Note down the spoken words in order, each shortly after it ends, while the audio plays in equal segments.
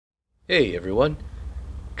Hey everyone!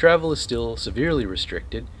 Travel is still severely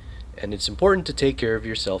restricted, and it's important to take care of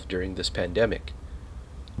yourself during this pandemic.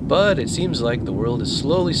 But it seems like the world is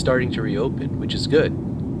slowly starting to reopen, which is good.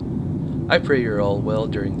 I pray you're all well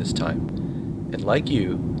during this time, and like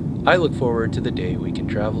you, I look forward to the day we can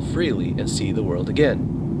travel freely and see the world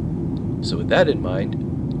again. So with that in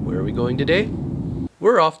mind, where are we going today?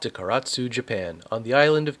 We're off to Karatsu, Japan, on the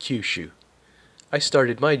island of Kyushu. I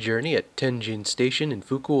started my journey at Tenjin Station in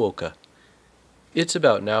Fukuoka. It's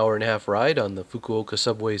about an hour and a half ride on the Fukuoka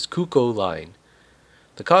subway's Kuko line.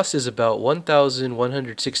 The cost is about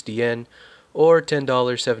 1,160 yen or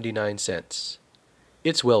 $10.79.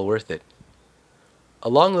 It's well worth it.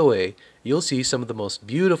 Along the way, you'll see some of the most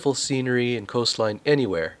beautiful scenery and coastline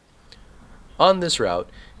anywhere. On this route,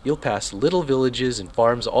 you'll pass little villages and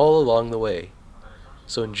farms all along the way.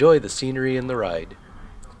 So enjoy the scenery and the ride.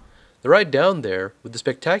 The ride down there, with the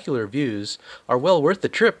spectacular views, are well worth the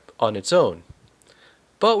trip on its own.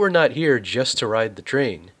 But we're not here just to ride the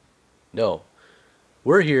train. No,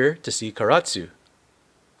 we're here to see Karatsu.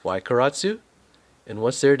 Why Karatsu? And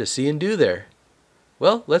what's there to see and do there?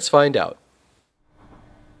 Well, let's find out.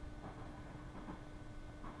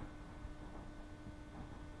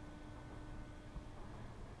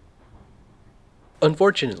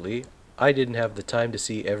 Unfortunately, I didn't have the time to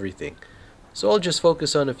see everything, so I'll just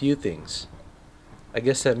focus on a few things. I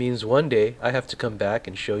guess that means one day I have to come back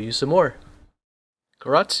and show you some more.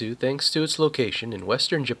 Karatsu, thanks to its location in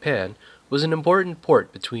western Japan, was an important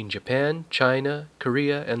port between Japan, China,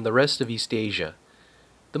 Korea, and the rest of East Asia.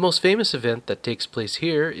 The most famous event that takes place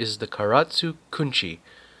here is the Karatsu Kunchi,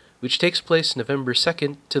 which takes place November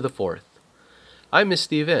 2nd to the 4th. I missed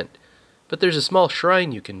the event, but there's a small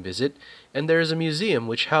shrine you can visit, and there is a museum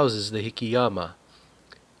which houses the Hikiyama.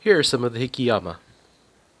 Here are some of the Hikiyama.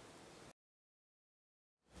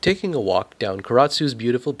 Taking a walk down Karatsu's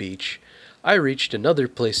beautiful beach, I reached another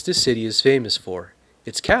place this city is famous for,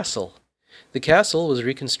 its castle. The castle was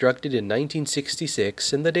reconstructed in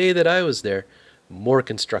 1966, and the day that I was there, more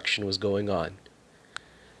construction was going on.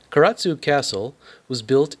 Karatsu Castle was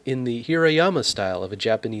built in the Hirayama style of a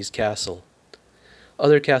Japanese castle.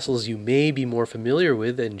 Other castles you may be more familiar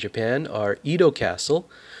with in Japan are Edo Castle,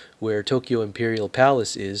 where Tokyo Imperial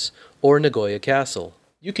Palace is, or Nagoya Castle.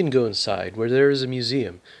 You can go inside where there is a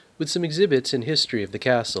museum with some exhibits and history of the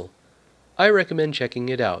castle. I recommend checking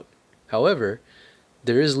it out. However,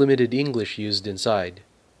 there is limited English used inside.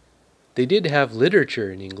 They did have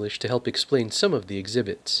literature in English to help explain some of the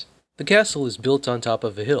exhibits. The castle is built on top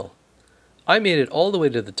of a hill. I made it all the way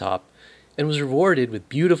to the top and was rewarded with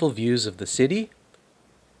beautiful views of the city,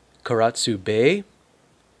 Karatsu Bay,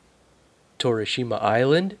 Torishima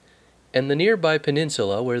Island, and the nearby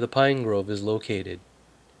peninsula where the pine grove is located.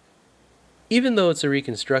 Even though it's a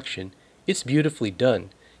reconstruction, it's beautifully done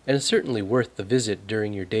and is certainly worth the visit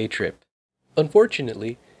during your day trip.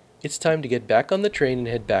 Unfortunately, it's time to get back on the train and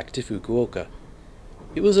head back to Fukuoka.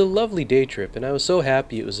 It was a lovely day trip and I was so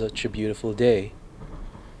happy it was such a beautiful day.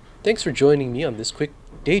 Thanks for joining me on this quick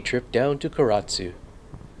day trip down to Karatsu.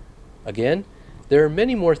 Again, there are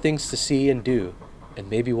many more things to see and do, and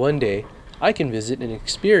maybe one day I can visit and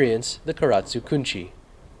experience the Karatsu Kunchi.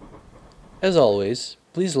 As always,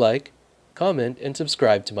 please like, comment, and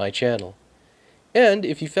subscribe to my channel. And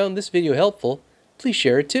if you found this video helpful, please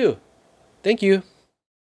share it too. Thank you.